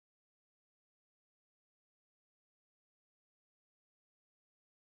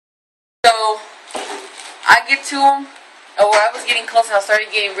So I get to him, or I was getting close, and I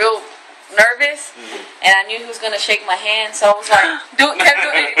started getting real nervous, and I knew he was gonna shake my hand. So I was like, kept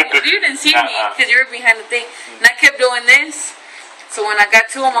doing it. You didn't see me because you were behind the thing, and I kept doing this. So when I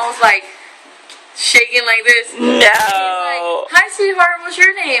got to him, I was like shaking like this. No. He's like, "Hi, sweetheart. What's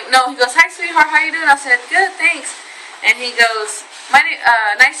your name?" No, he goes, "Hi, sweetheart. How you doing?" I said, "Good, thanks." And he goes,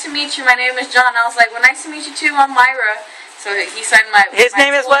 "Nice to meet you. My name is John." I was like, "Well, nice to meet you too. I'm Myra." So he signed my. His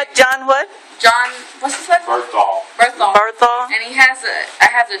name is what? John what? John. What's his last name? Berthol. Berthol. And he has I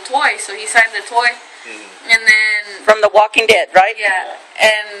have the toy, so he signed the toy. And then From The Walking Dead, right? yeah.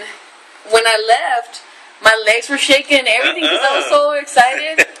 And when I left, my legs were shaking and everything because I was so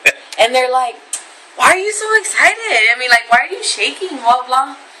excited. And they're like, "Why are you so excited? I mean, like, why are you shaking? Blah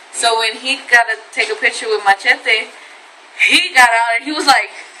blah." So when he got to take a picture with Machete, he got out and he was like,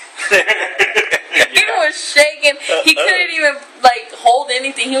 he was shaking. He couldn't even like hold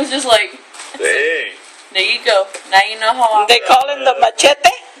anything. He was just like, Dang. "There you go. Now you know how." They call him the Machete?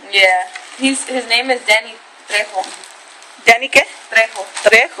 Yeah. His name is Danny Trejo. Danny qué? Trejo.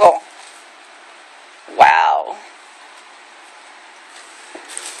 Trejo. Wow.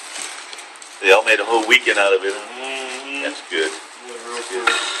 They all made a whole weekend out of it. That's good.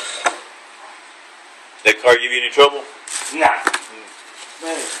 That car give you any trouble? Nah.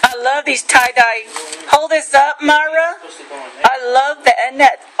 I love these tie-dye. Hold this up, Myra. I love that, and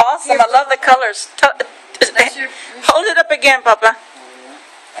that's awesome. I love the colors. Hold it up again, Papa.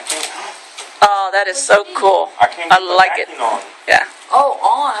 Oh, that is so cool. I like it. Yeah. Oh,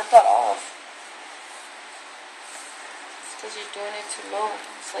 on. I thought off. It's because you're doing it too low.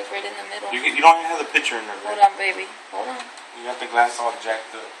 It's like right in the middle. You don't even have the picture in there, Hold right? on, baby. Hold on. You got the glass all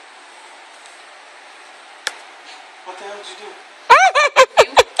jacked up. What the hell did you do?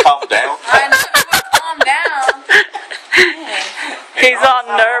 Calm down. I know. Calm down. He's all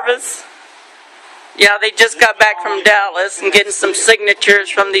nervous. Yeah, they just got back from Dallas and getting some signatures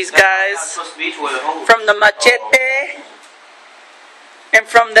from these guys. From the Machete. And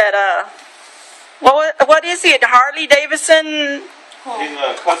from that, what is he? Harley Davidson He's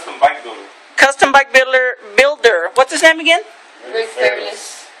a custom bike builder. custom bike builder. What's his name again? Rick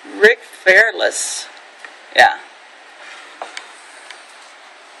Fairless. Rick Fairless. Yeah.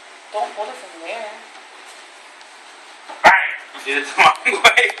 Don't hold it from there. Bang! You did it the wrong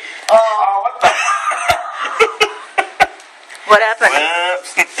way. Oh, What the? What happened?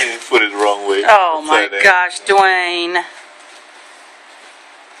 He put it the wrong way. Oh my Upside down. gosh, Dwayne.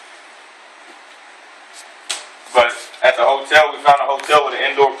 But at the hotel, we found a hotel with an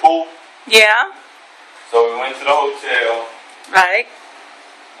indoor pool. Yeah, So we went to the hotel. right.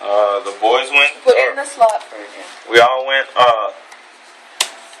 The boys went. put it in the slot for you. We all went.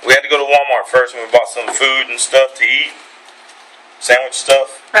 We had to go to Walmart first, and we bought some food and stuff to eat, sandwich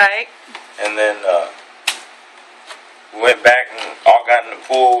stuff, Right. and then we went back and all got in the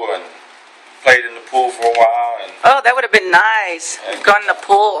pool and played in the pool for a while. And Oh, that would have been nice. Going in the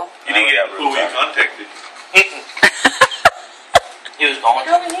pool. you didn't get Who we contacted? He was going.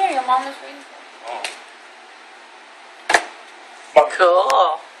 Get over here. Your mom is waiting for you.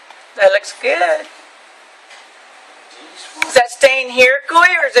 Cool. That looks good. Is that staying here, Coy,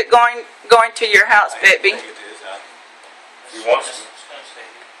 or is it going to your house, baby? You want to?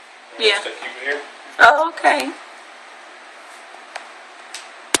 Yeah. Keep it here. Oh, okay.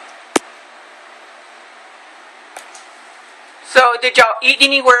 So, did y'all eat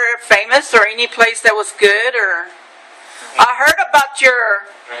anywhere famous or any place that was good? Or I heard about your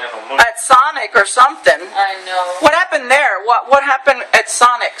at Sonic or something. I know. What happened there? What happened at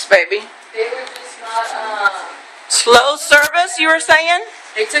Sonic's, baby? They were just not, Slow service, you were saying?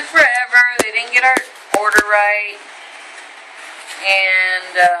 they took forever. They didn't get our order right.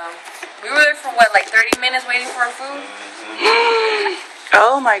 And, we were there for what, like 30 minutes waiting for our food?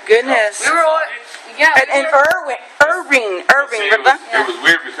 Oh my goodness. We were all, yeah. And Irving, It was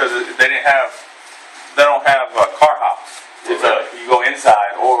weird because they don't have car hops. It's you go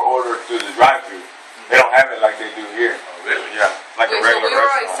inside or order through the drive-thru. They don't have it like they do here. Oh, really? Yeah, like a So regular we were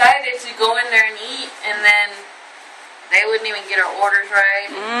all restaurant. excited to go in there and eat, and then they wouldn't even get our orders right.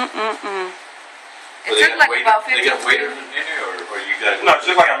 It took like about 15 They got waiters minutes. in there, or you guys? No, it's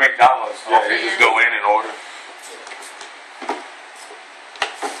just like a McDonald's. Yeah, Okay. you just go in and order.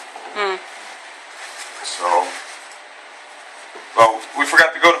 So we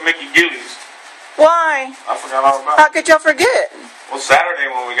forgot to go to Mickey Gillies. why? I forgot all about How it. could y'all forget? Well, Saturday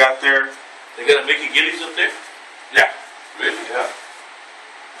when we got there, They got a Mickey Gillies up there? yeah, Really? yeah.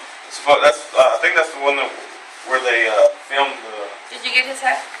 I think that's the one where they filmed the. Did you get his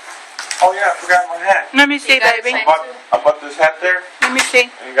hat? Oh yeah, I forgot my hat. Let me see, You got it baby. signed? I bought this hat there Let me see.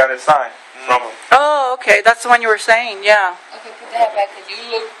 and got it signed from him. Oh, okay. That's the one you were saying. Yeah. Okay, put the hat back because you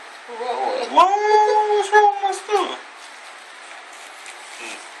look heroic. Whoa, what's wrong with my stuff?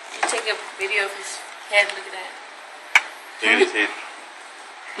 Take a video of his head. Look at that. Look at his head.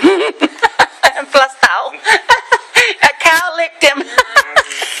 Flushed out. A cow licked him.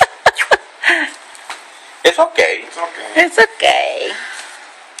 It's okay. It's okay. It's okay.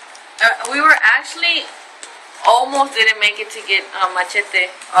 We were actually almost didn't make it to get Machete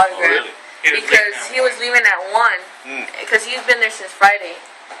autograph really? because he was leaving at 1 because he's been there since Friday.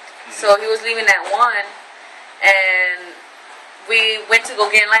 So he was leaving at 1 and we went to go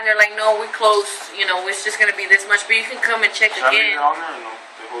get in line. They're like, no, we closed. You know, it's just going to be this much, but you can come and check Should I again. leave it on there or no?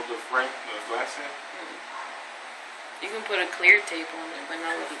 They hold the frame, the glass in? You can put a clear tape on it, but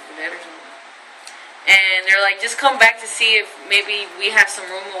not with the letters on it. And they're like, just come back to see if maybe we have some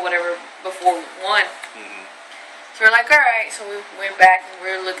room or whatever before 1. So we're like, all right. So we went back and we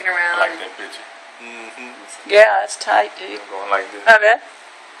were looking around. I like that picture. Yeah, it's tight, dude. I'm going like this. A ver.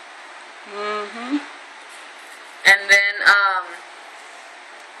 And then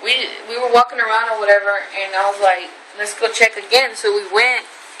we were walking around or whatever, and I was like, let's go check again. So we went,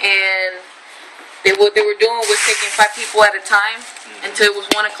 and what they were doing was taking 5 people at a time until it was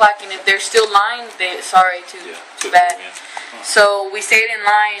 1 o'clock. And if they're still lying, too bad. So we stayed in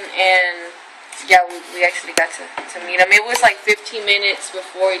line, and yeah, we actually got to meet him. It was like 15 minutes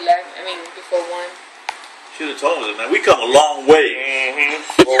before he left. I mean, before 1. Should have told us, man. We come a long way.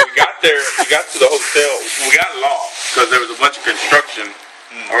 Well, we got there. We got to the hotel. We got lost because there was a bunch of construction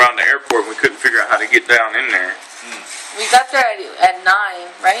around the airport. And we couldn't figure out how to get down in there. We got there at 9,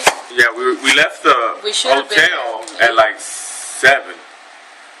 right? Yeah, we left the We should have been hotel there. at like 7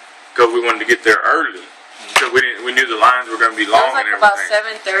 because we wanted to get there early. Because we knew the lines were going to be It long was like and about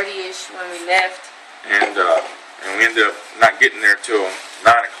everything. 7:30ish when we left. And we ended up not getting there till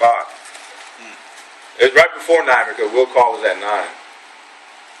 9 o'clock. It was right before 9 because Will call was at 9.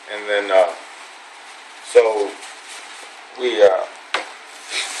 And then, so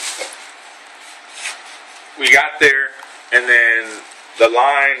we got there, and then the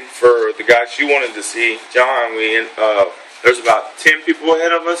line for the guy she wanted to see, John, there's about 10 people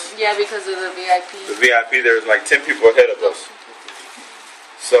ahead of us. Yeah, because of the VIP. The VIP, there's like 10 people ahead of us.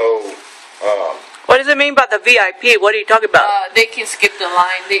 So, What does it mean by the VIP? What are you talking about? They can skip the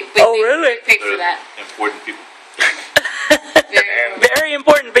line. They really? They pay for that. Important people. Very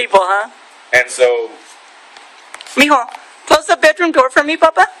important people, huh? and so, Mijo, close the bedroom door for me,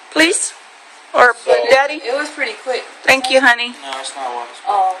 Papa, please. Or Daddy. It was pretty quick. Thank you, honey. no, it's not one.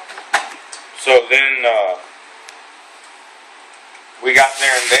 Oh. So then we got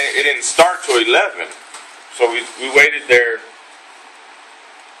there, and it didn't start till 11. So we waited there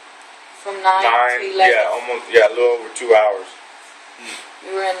From 9 to 11. a little over 2 hours.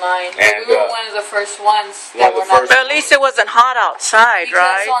 We were in line. But And, we were one of the first ones one that of the were not. first- But at least it wasn't hot outside, Because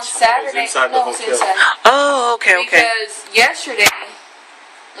right? on Saturday, inside no, the it was hotel. inside. Oh, okay. Because yesterday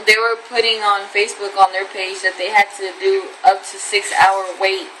they were putting on Facebook on their page that they had to do up to 6-hour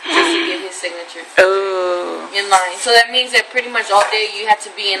wait just to get his signature Oh. in line. So that means that pretty much all day you had to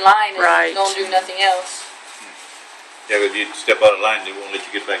be in line and Right. don't do nothing else. Yeah, but if you step out of line, they won't let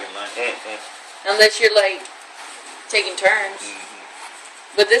you get back in line. Unless you're like taking turns.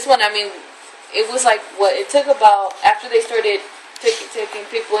 But this one, I mean, it was like what it took about after they started taking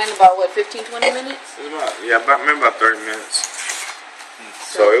people in about what 15-20 minutes. It was about 30 minutes.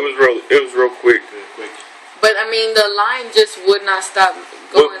 So it was real quick. But I mean, the line just would not stop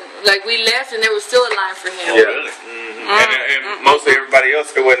going. Like we left and there was still a line for him. Oh, really? And mostly everybody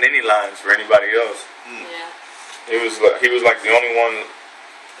else, there wasn't any lines for anybody else. Yeah. He was like the only one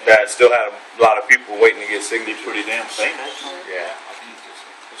that still had a lot of people waiting to get signatures. He's pretty damn famous. Yeah.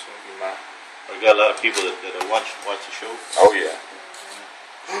 This one be mine. We got a lot of people that watch the show. Oh yeah.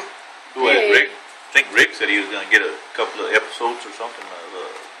 Who was it, Hey. Rick? I think Rick said he was going to get a couple of episodes or something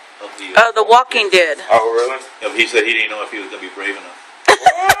of The Walking Dead. Oh really? He said he didn't know if he was going to be brave enough.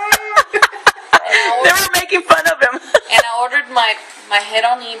 They were making fun of him. And I ordered my head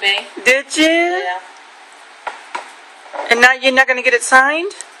on eBay. Did you? Yeah. And now you're not going to get it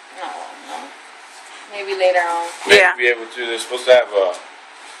signed? No. Maybe later on. Yeah. Be able to. They're supposed to have a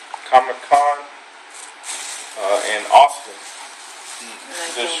Comic-Con in Austin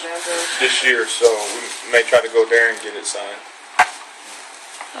this year, so we may try to go there and get it signed.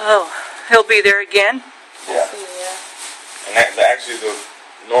 Oh, he'll be there again? Yeah. Yeah. And actually, the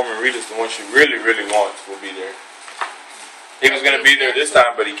Norman Reedus, the one she really, really wants, will be there. He was going to be there this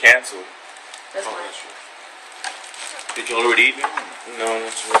time, but he canceled. That's fine. Did you already eat? No,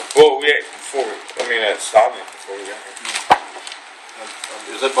 not sure. Well, we ate before. At Stalin before we got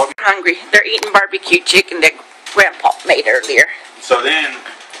here. Is that barbecue? Hungry. They're eating barbecue chicken that Grandpa made earlier. So then,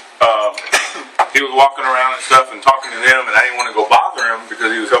 he was walking around and stuff and talking to them, and I didn't want to go bother him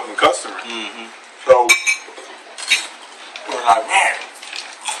because he was helping customers. Mm-hmm. So we're like, man.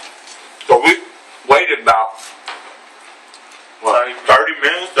 So we waited about 30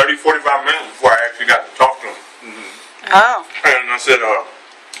 minutes, 45 minutes before I actually got to talk to him. Mm-hmm. Oh. And I said,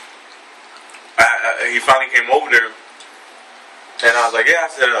 he finally came over there, and I was like, yeah. I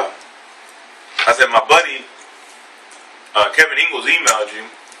said, my buddy Kevin Ingles emailed you.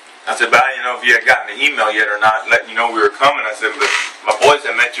 I said, but I didn't know if you had gotten the email yet or not, letting you know we were coming. I said, but my boys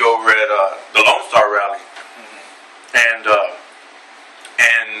had met you over at the Lone Star rally. Mm-hmm.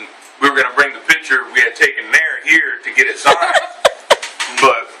 And we were going to bring the picture we had taken here to get it signed.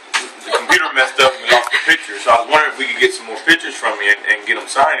 But the computer messed up and we lost the picture. So I was wondering if we could get some more pictures from you and get them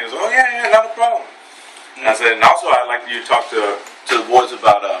signed. He was, oh, yeah, not a problem. Mm-hmm. And I said, and also I'd like you to talk to the boys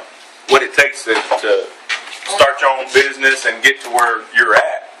about what it takes to start your own business and get to where you're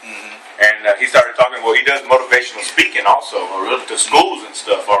at. Mm-hmm. And he started talking, well, he does motivational speaking also to schools and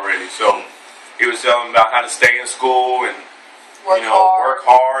stuff already. So he was telling about how to stay in school and work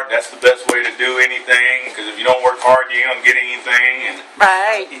hard. That's the best way to do anything, because if you don't work hard, you ain't gonna get anything. And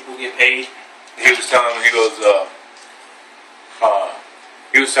right. People get paid. He was telling me, he goes,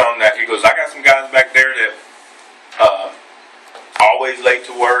 I got some guys back there that always late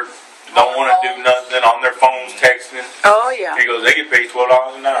to work, don't want to do nothing, on their phones texting. Oh, yeah. He goes, they get paid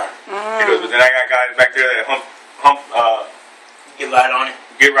 $12 an hour. He goes, but then I got guys back there that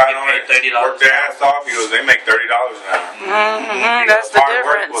Get right on it. $30 work their ass off. He goes, they make $30 an hour. Mm-hmm. That's the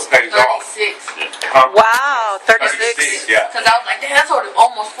difference. What pays off. 36. Wow, 36. Yeah. Because I was like, damn, that's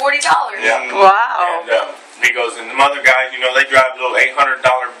almost $40. Yeah. Wow. And he goes, and the other guys, they drive little $800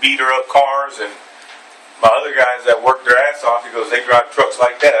 beater-up cars, and my other guys that work their ass off, he goes, they drive trucks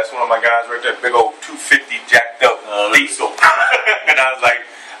like that. That's one of my guys right there, big old 250 jacked up diesel. And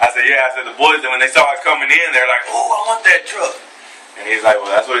I said, yeah. I said, the boys, when they saw it coming in, they're like, oh, I want that truck. And he's like, well,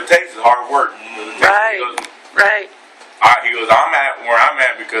 that's what it takes, is hard work. Right, right. He goes, I'm at where I'm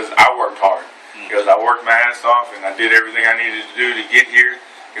at because I worked hard. He goes, I worked my ass off and I did everything I needed to do to get here.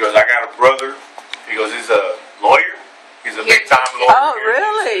 He goes, I got a brother. He goes, he's a lawyer. He's a big-time lawyer. Oh,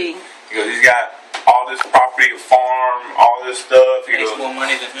 really? He goes, he's got all this property, a farm, all this stuff. He makes goes, more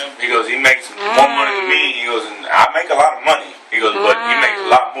money than him. He goes, he makes more money than me. He goes, and I make a lot of money. He goes, but he makes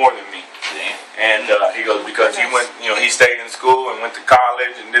a lot more than me. Damn. And he goes, because he went, he stayed in school and went to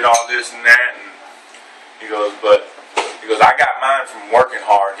college and did all this and that. And he goes, I got mine from working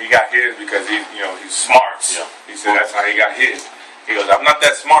hard. He got his because he's smart. Yeah. He said that's how he got his. He goes, I'm not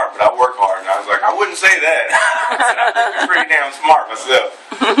that smart, but I work hard. And I was like, I wouldn't say that. I said, I'm pretty damn smart myself.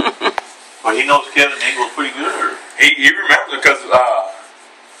 But he knows Kevin Ingles pretty good, or? He remembers because last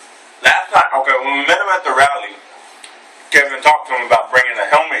night, when we met him at the rally, Kevin talked to him about bringing a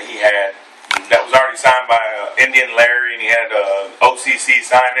helmet he had that was already signed by Indian Larry, and he had OCC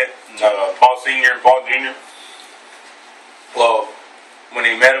sign it, Paul Sr. and Paul Jr. Well, when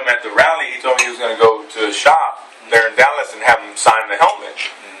he met him at the rally, he told me he was going to go to a shop there in Dallas and have him sign the helmet.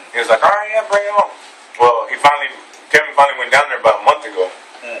 He was like, all right, yeah, bring it on. Well, Kevin finally went down there about a month ago,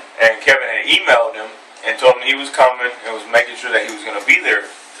 and Kevin had emailed him and told him he was coming and was making sure that he was going to be there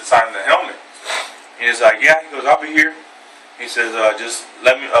to sign the helmet. He was like, yeah, he goes, I'll be here. He says, just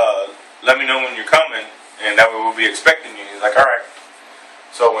let me know when you're coming, and that way we'll be expecting you. He's like, all right.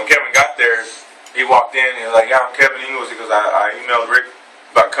 So when Kevin got there, he walked in and he was like, yeah, I'm Kevin Ingles. He goes, I emailed Rick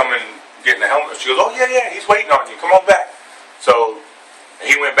about coming and getting the helmet. She goes, oh, yeah, he's waiting on you. Come on back. So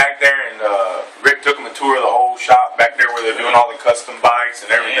he went back there, and Rick took him a tour of the whole shop back there where they're doing all the custom bikes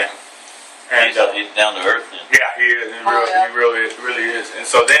and everything. Yeah. And he's down to earth then. Yeah, he is. He really is. And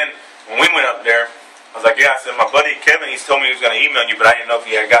so then when we went up there, I was like, yeah, I said, my buddy Kevin, he's told me he was going to email you, but I didn't know if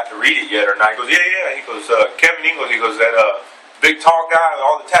he had got to read it yet or not. He goes, yeah. He goes, Kevin Ingles, he goes, that big tall guy with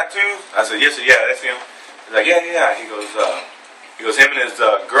all the tattoos? I said, yes, sir, yeah, that's him. He's like, yeah. He goes, him and his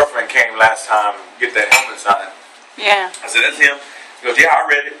girlfriend came last time to get that helmet signed. Yeah. I said, that's him. He goes, yeah, I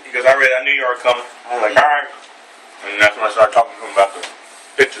read it. He goes, I knew you were coming. I was like, all right. And that's when I started talking to him about the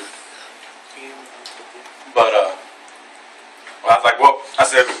pictures. But, I was like, well, I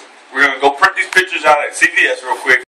said, we're going to go print these pictures out at CVS real quick.